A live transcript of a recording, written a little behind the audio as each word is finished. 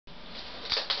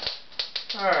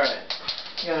Alright,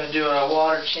 gonna do a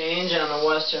water change on the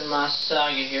western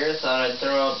Massasauga here. Thought I'd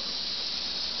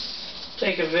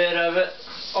take a vid of it.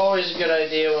 Always a good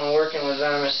idea when working with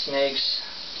venomous snakes.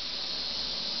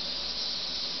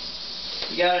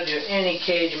 You gotta do any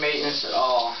cage maintenance at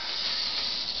all.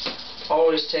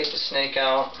 Always take the snake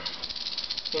out.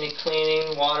 Any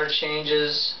cleaning, water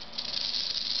changes.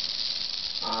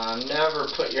 Never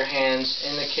put your hands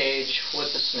in the cage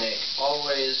with the snake.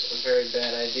 Always a very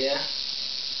bad idea.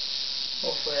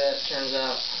 Hopefully that turns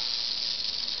out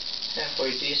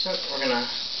halfway decent. We're gonna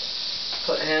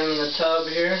put him in the tub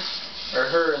here, or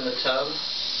her in the tub.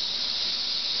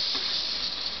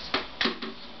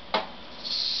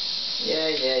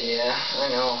 Yeah, I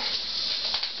know.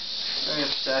 Very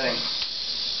upsetting.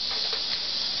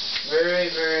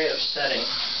 Very upsetting.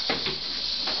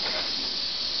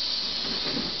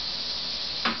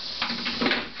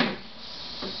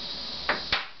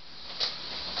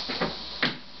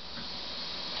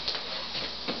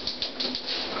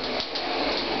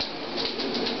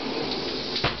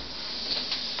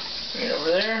 Right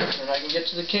over there, and I can get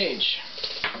to the cage.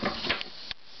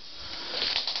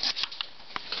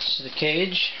 This is the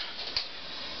cage.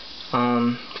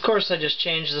 Of course I just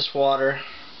changed this water,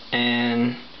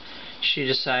 and she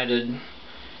decided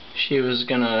she was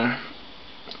gonna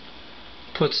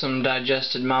put some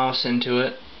digested mouse into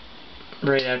it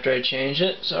right after I changed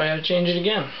it, so I had to change it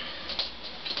again.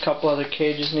 A couple other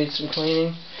cages need some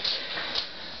cleaning.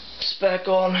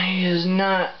 Speckle, he is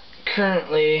not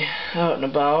currently out and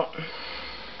about.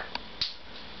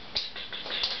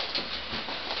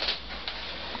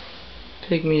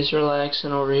 Pygmy's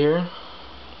relaxing over here.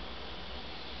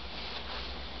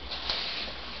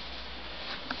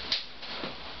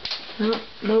 Nope,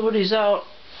 nobody's out.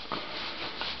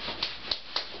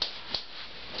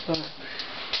 But,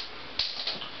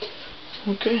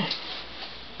 okay.